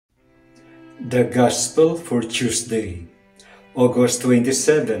The Gospel for Tuesday, August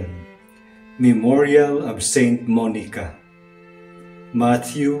 27, Memorial of Saint Monica.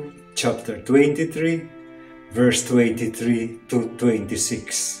 Matthew chapter 23, verse 23 to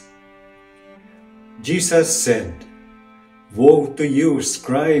 26. Jesus said, "Woe to you,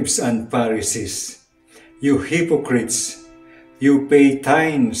 scribes and Pharisees, you hypocrites! You pay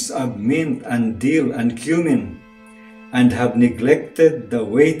tithes of mint and dill and cumin, and have neglected the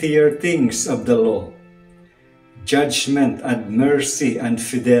weightier things of the law, judgment and mercy and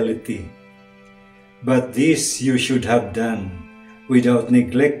fidelity. But this you should have done without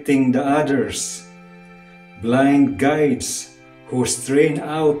neglecting the others. Blind guides who strain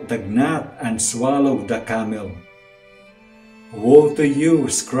out the gnat and swallow the camel. Woe to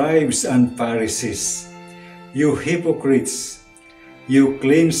you, scribes and Pharisees, you hypocrites! You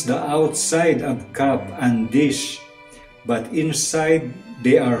cleanse the outside of cup and dish, but inside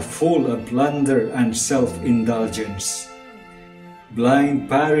they are full of plunder and self-indulgence. Blind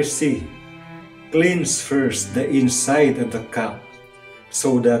Pharisee, cleanse first the inside of the cup,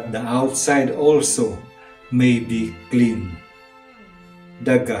 so that the outside also may be clean."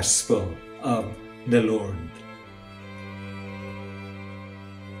 The Gospel of the Lord.